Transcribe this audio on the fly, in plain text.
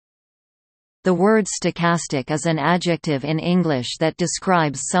The word stochastic is an adjective in English that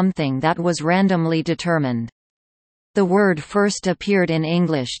describes something that was randomly determined. The word first appeared in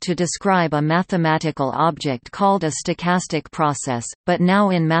English to describe a mathematical object called a stochastic process, but now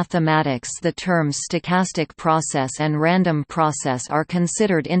in mathematics the terms stochastic process and random process are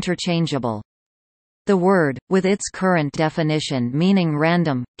considered interchangeable. The word, with its current definition meaning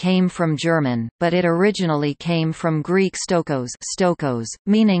random, came from German, but it originally came from Greek stokos,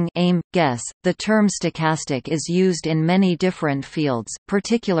 meaning aim, guess. The term stochastic is used in many different fields,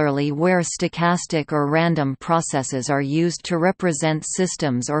 particularly where stochastic or random processes are used to represent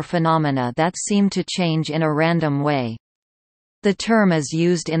systems or phenomena that seem to change in a random way. The term is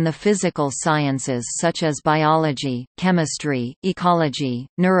used in the physical sciences such as biology, chemistry, ecology,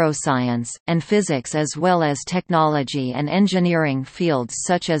 neuroscience, and physics, as well as technology and engineering fields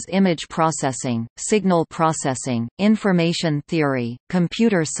such as image processing, signal processing, information theory,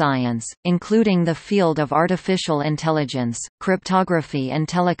 computer science, including the field of artificial intelligence, cryptography and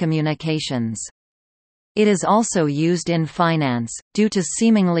telecommunications. It is also used in finance, due to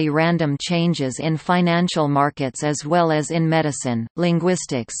seemingly random changes in financial markets, as well as in medicine,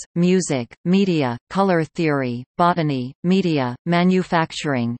 linguistics, music, media, color theory, botany, media,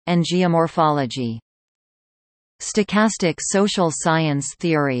 manufacturing, and geomorphology. Stochastic social science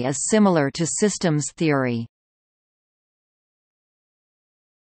theory is similar to systems theory.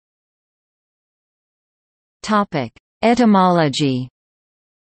 Etymology.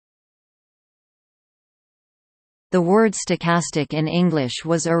 The word stochastic in English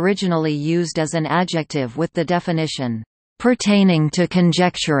was originally used as an adjective with the definition, "pertaining to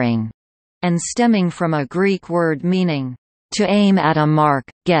conjecturing", and stemming from a Greek word meaning, "to aim at a mark,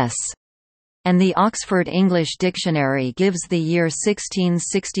 guess", and the Oxford English Dictionary gives the year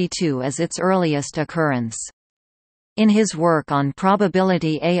 1662 as its earliest occurrence. In his work on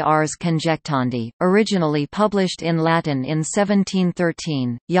probability ars conjectandi, originally published in Latin in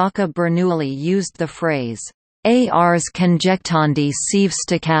 1713, Jacob Bernoulli used the phrase, ars conjectandi sive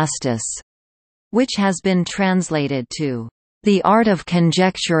stochastis, which has been translated to the art of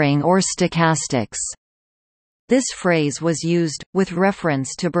conjecturing or stochastics. This phrase was used, with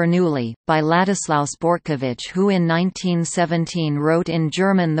reference to Bernoulli, by Ladislaus Bortkiewicz, who in 1917 wrote in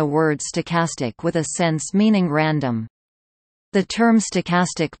German the word stochastic with a sense meaning random. The term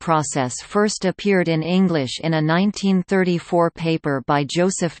stochastic process first appeared in English in a 1934 paper by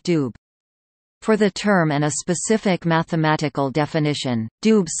Joseph Dube. For the term and a specific mathematical definition,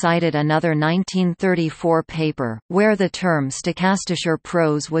 Dube cited another 1934 paper, where the term stochastischer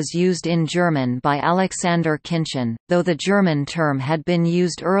Prose was used in German by Alexander Kinchen, though the German term had been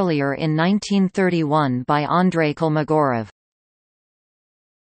used earlier in 1931 by Andrei Kolmogorov.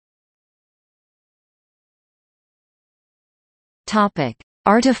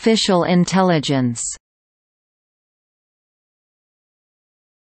 Artificial intelligence.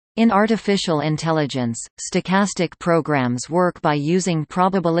 In artificial intelligence, stochastic programs work by using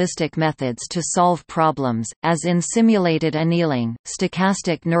probabilistic methods to solve problems, as in simulated annealing,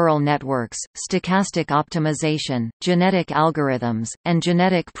 stochastic neural networks, stochastic optimization, genetic algorithms, and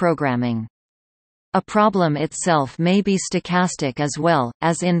genetic programming. A problem itself may be stochastic as well,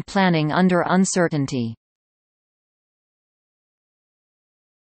 as in planning under uncertainty.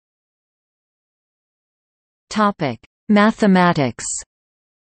 Mathematics.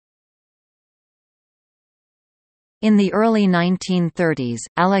 In the early 1930s,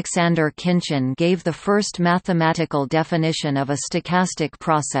 Alexander Kinchen gave the first mathematical definition of a stochastic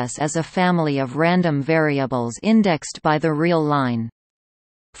process as a family of random variables indexed by the real line.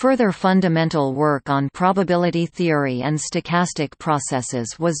 Further fundamental work on probability theory and stochastic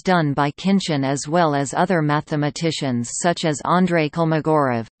processes was done by Kinchen as well as other mathematicians such as Andrei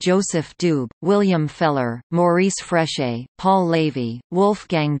Kolmogorov, Joseph Dube, William Feller, Maurice Fréchet, Paul Lévy,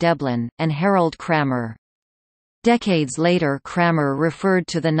 Wolfgang Deblin, and Harold Cramer. Decades later, Cramer referred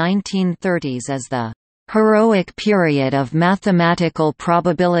to the 1930s as the heroic period of mathematical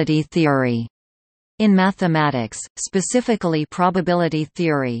probability theory. In mathematics, specifically probability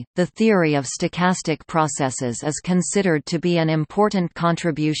theory, the theory of stochastic processes is considered to be an important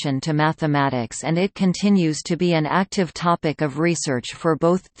contribution to mathematics, and it continues to be an active topic of research for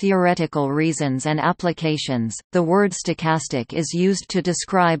both theoretical reasons and applications. The word stochastic is used to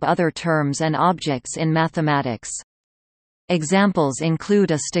describe other terms and objects in mathematics. Examples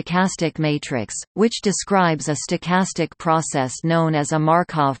include a stochastic matrix, which describes a stochastic process known as a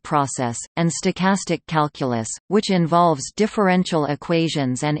Markov process, and stochastic calculus, which involves differential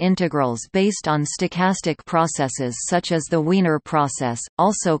equations and integrals based on stochastic processes such as the Wiener process,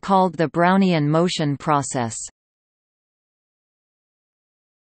 also called the Brownian motion process.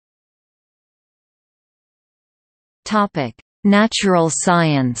 Natural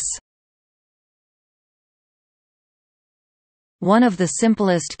science. One of the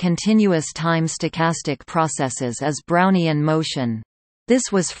simplest continuous time stochastic processes is Brownian motion.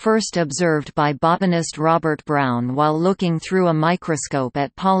 This was first observed by botanist Robert Brown while looking through a microscope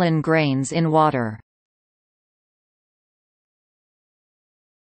at pollen grains in water.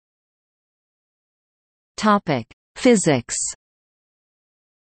 Physics.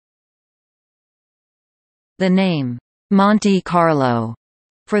 The name, Monte Carlo,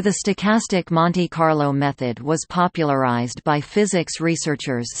 for the stochastic Monte Carlo method was popularized by physics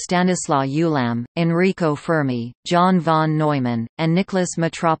researchers Stanislaw Ulam, Enrico Fermi, John von Neumann, and Nicholas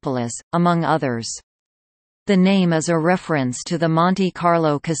Metropolis, among others. The name is a reference to the Monte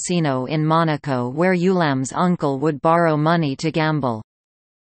Carlo casino in Monaco where Ulam's uncle would borrow money to gamble.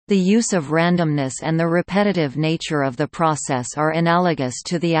 The use of randomness and the repetitive nature of the process are analogous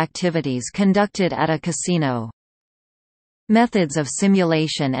to the activities conducted at a casino. Methods of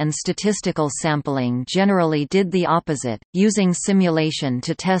simulation and statistical sampling generally did the opposite, using simulation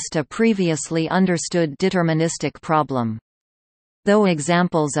to test a previously understood deterministic problem. Though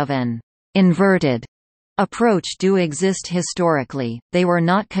examples of an inverted approach do exist historically, they were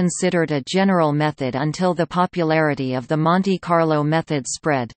not considered a general method until the popularity of the Monte Carlo method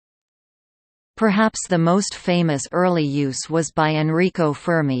spread. Perhaps the most famous early use was by Enrico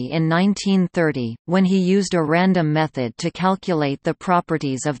Fermi in 1930, when he used a random method to calculate the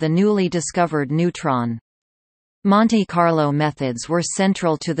properties of the newly discovered neutron. Monte Carlo methods were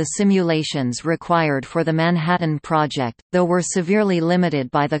central to the simulations required for the Manhattan Project, though were severely limited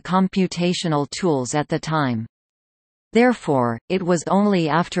by the computational tools at the time. Therefore, it was only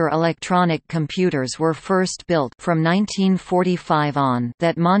after electronic computers were first built from 1945 on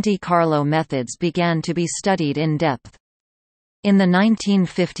that Monte Carlo methods began to be studied in depth. In the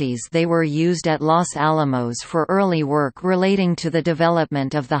 1950s they were used at Los Alamos for early work relating to the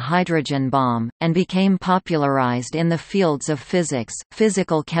development of the hydrogen bomb, and became popularized in the fields of physics,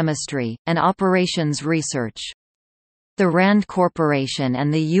 physical chemistry, and operations research. The RAND Corporation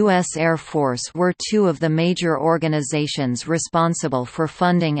and the U.S. Air Force were two of the major organizations responsible for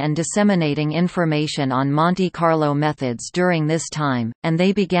funding and disseminating information on Monte Carlo methods during this time, and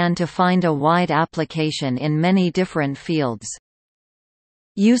they began to find a wide application in many different fields.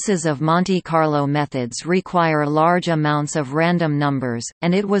 Uses of Monte Carlo methods require large amounts of random numbers,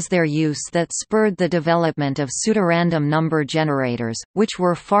 and it was their use that spurred the development of pseudorandom number generators, which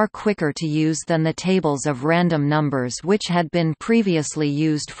were far quicker to use than the tables of random numbers which had been previously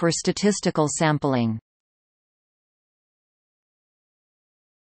used for statistical sampling.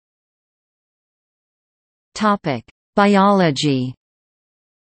 Biology.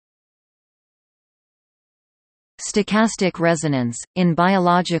 Stochastic resonance, in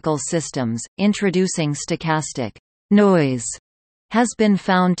biological systems, introducing stochastic noise has been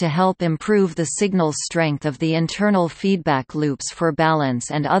found to help improve the signal strength of the internal feedback loops for balance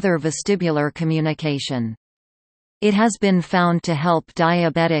and other vestibular communication. It has been found to help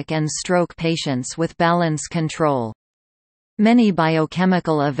diabetic and stroke patients with balance control. Many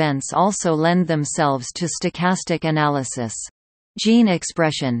biochemical events also lend themselves to stochastic analysis. Gene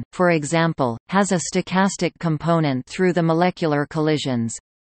expression, for example, has a stochastic component through the molecular collisions,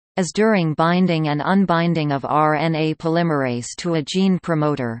 as during binding and unbinding of RNA polymerase to a gene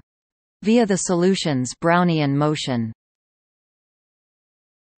promoter via the solution's Brownian motion.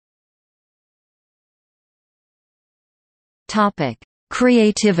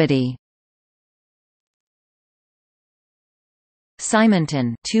 Creativity.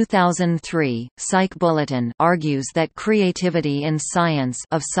 Simonton 2003, Psych Bulletin argues that creativity in science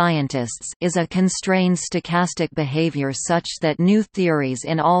of scientists is a constrained stochastic behavior such that new theories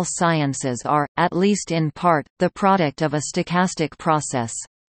in all sciences are, at least in part, the product of a stochastic process.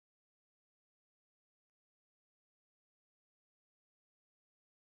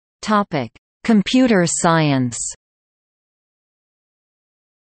 Computer science.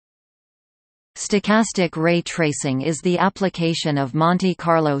 Stochastic ray tracing is the application of Monte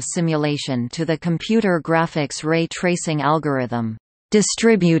Carlo simulation to the computer graphics ray tracing algorithm.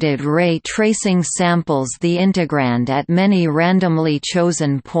 Distributed ray tracing samples the integrand at many randomly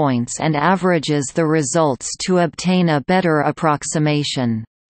chosen points and averages the results to obtain a better approximation.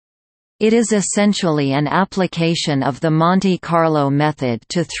 It is essentially an application of the Monte Carlo method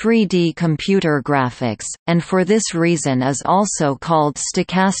to 3D computer graphics, and for this reason is also called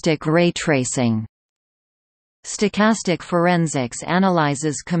stochastic ray tracing. Stochastic forensics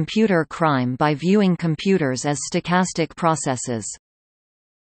analyzes computer crime by viewing computers as stochastic processes.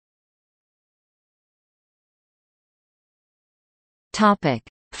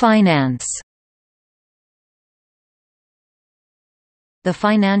 Finance. The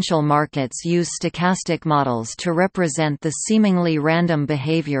financial markets use stochastic models to represent the seemingly random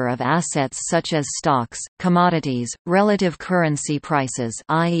behavior of assets such as stocks, commodities, relative currency prices,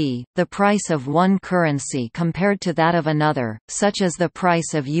 i.e., the price of one currency compared to that of another, such as the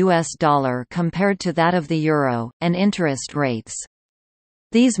price of US dollar compared to that of the euro, and interest rates.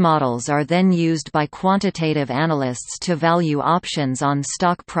 These models are then used by quantitative analysts to value options on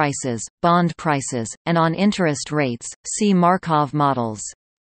stock prices, bond prices, and on interest rates. See Markov models.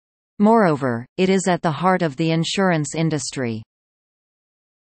 Moreover, it is at the heart of the insurance industry.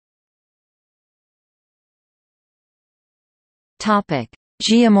 Topic: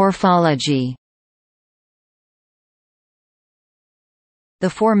 Geomorphology. The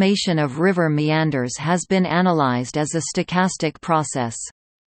formation of river meanders has been analyzed as a stochastic process.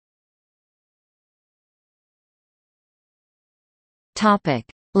 Topic: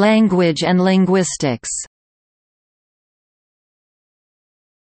 Language and linguistics.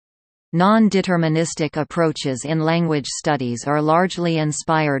 Non-deterministic approaches in language studies are largely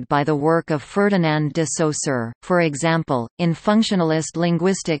inspired by the work of Ferdinand de Saussure, for example, in functionalist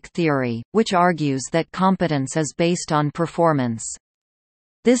linguistic theory, which argues that competence is based on performance.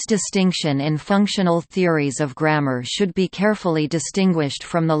 This distinction in functional theories of grammar should be carefully distinguished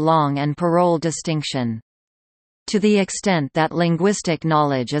from the Long and Parole distinction. To the extent that linguistic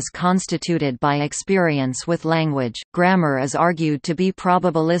knowledge is constituted by experience with language, grammar is argued to be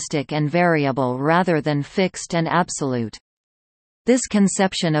probabilistic and variable rather than fixed and absolute. This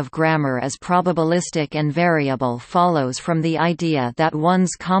conception of grammar as probabilistic and variable follows from the idea that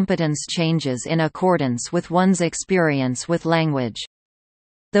one's competence changes in accordance with one's experience with language.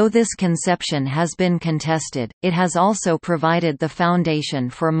 Though this conception has been contested, it has also provided the foundation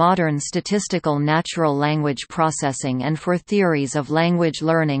for modern statistical natural language processing and for theories of language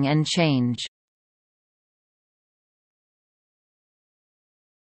learning and change.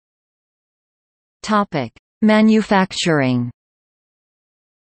 Topic: Manufacturing.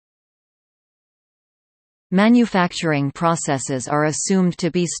 Manufacturing processes are assumed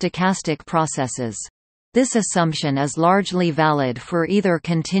to be stochastic processes. This assumption is largely valid for either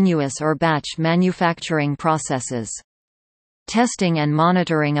continuous or batch manufacturing processes. Testing and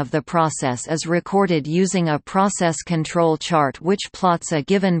monitoring of the process is recorded using a process control chart which plots a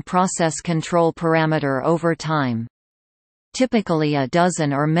given process control parameter over time. Typically a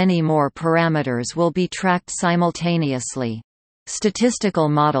dozen or many more parameters will be tracked simultaneously. Statistical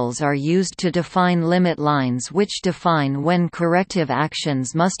models are used to define limit lines which define when corrective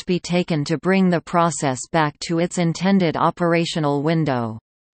actions must be taken to bring the process back to its intended operational window.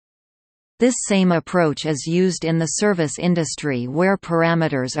 This same approach is used in the service industry where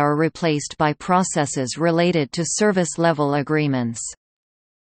parameters are replaced by processes related to service-level agreements.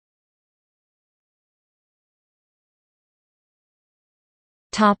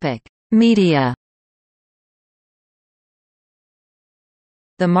 Media.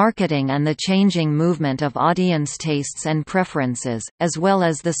 The marketing and the changing movement of audience tastes and preferences, as well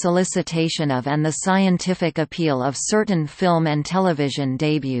as the solicitation of and the scientific appeal of certain film and television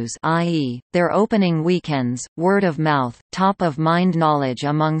debuts, i.e., their opening weekends, word of mouth, top-of-mind knowledge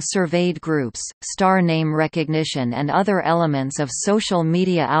among surveyed groups, star name recognition and other elements of social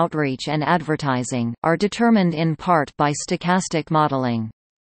media outreach and advertising, are determined in part by stochastic modeling.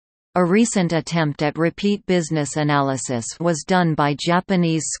 A recent attempt at repeat business analysis was done by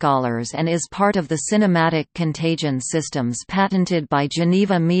Japanese scholars and is part of the cinematic contagion systems patented by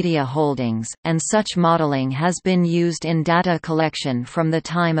Geneva Media Holdings, and such modeling has been used in data collection from the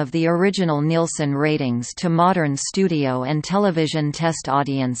time of the original Nielsen ratings to modern studio and television test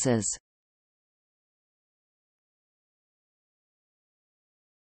audiences.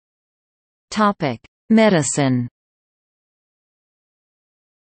 Medicine.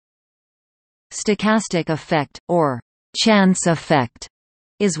 Stochastic effect, or chance effect,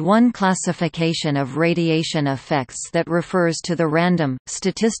 is one classification of radiation effects that refers to the random,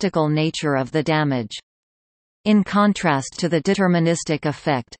 statistical nature of the damage. In contrast to the deterministic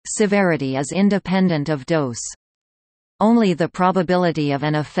effect, severity is independent of dose. Only the probability of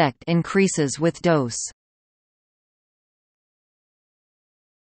an effect increases with dose.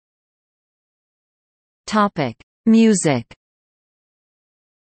 Music.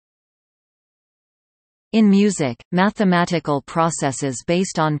 In music, mathematical processes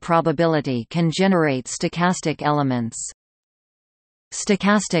based on probability can generate stochastic elements.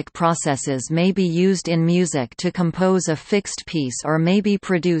 Stochastic processes may be used in music to compose a fixed piece or may be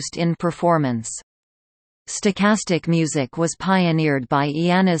produced in performance. Stochastic music was pioneered by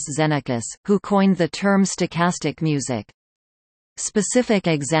Iannis Xenakis, who coined the term stochastic music. Specific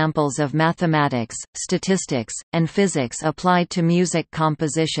examples of mathematics, statistics, and physics applied to music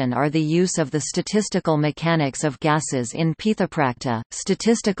composition are the use of the statistical mechanics of gases in Pithapracta,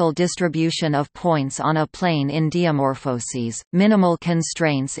 statistical distribution of points on a plane in Geomorphoses, minimal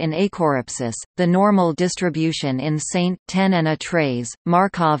constraints in achoropsis, the normal distribution in Saint-Ten and Atrays,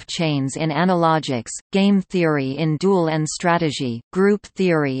 Markov chains in analogics, game theory in dual and strategy, group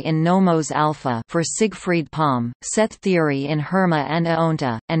theory in Nomos alpha for Siegfried Palm, set theory in Herma and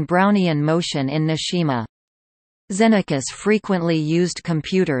Aonta, and Brownian motion in Nishima. Xenakis frequently used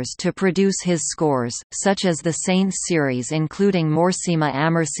computers to produce his scores, such as the Saint series including Morsima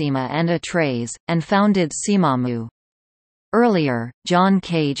Amorsima and Atrays, and founded Simamu. Earlier, John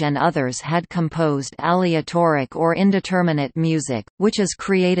Cage and others had composed aleatoric or indeterminate music, which is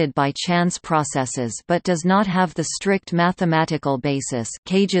created by chance processes but does not have the strict mathematical basis.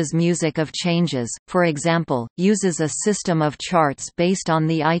 Cage's music of changes, for example, uses a system of charts based on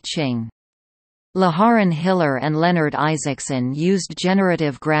the I Ching. Laharan Hiller and Leonard Isaacson used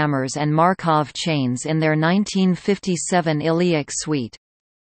generative grammars and Markov chains in their 1957 Iliac suite.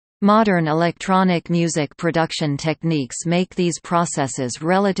 Modern electronic music production techniques make these processes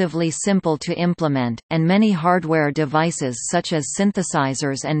relatively simple to implement, and many hardware devices such as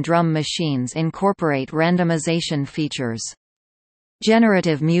synthesizers and drum machines incorporate randomization features.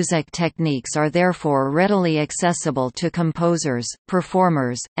 Generative music techniques are therefore readily accessible to composers,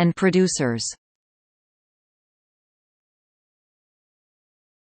 performers, and producers.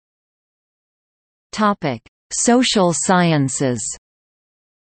 Social sciences.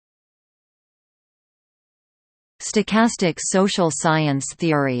 Stochastic social science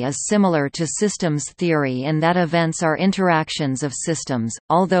theory is similar to systems theory in that events are interactions of systems,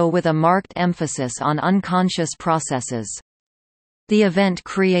 although with a marked emphasis on unconscious processes. The event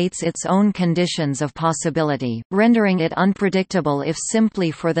creates its own conditions of possibility, rendering it unpredictable if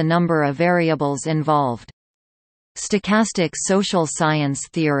simply for the number of variables involved. Stochastic social science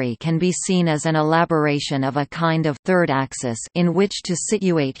theory can be seen as an elaboration of a kind of third axis in which to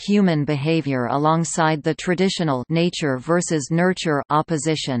situate human behavior alongside the traditional nature versus nurture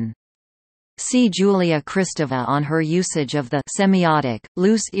opposition. See Julia Kristeva on her usage of the semiotic,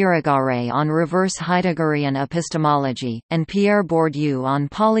 Luce Irigaray on reverse Heideggerian epistemology, and Pierre Bourdieu on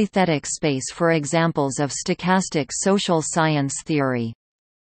polythetic space for examples of stochastic social science theory.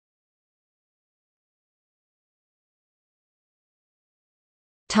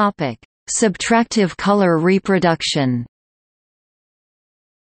 Subtractive color reproduction.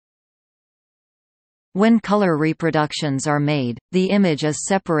 When color reproductions are made, the image is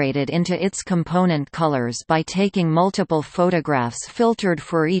separated into its component colors by taking multiple photographs filtered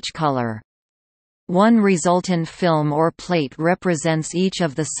for each color. One resultant film or plate represents each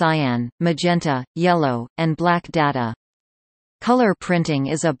of the cyan, magenta, yellow, and black data. Color printing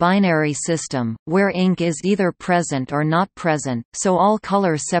is a binary system, where ink is either present or not present, so all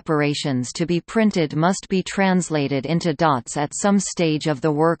color separations to be printed must be translated into dots at some stage of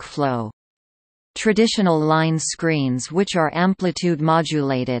the workflow. Traditional line screens which are amplitude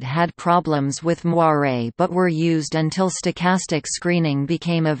modulated had problems with moire but were used until stochastic screening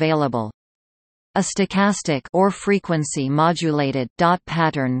became available. A stochastic or frequency modulated dot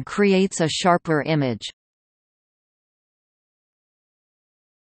pattern creates a sharper image.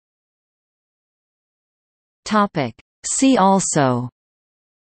 See also: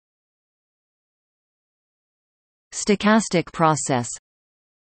 stochastic process,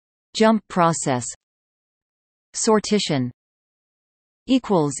 jump process, sortition.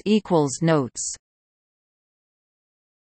 Notes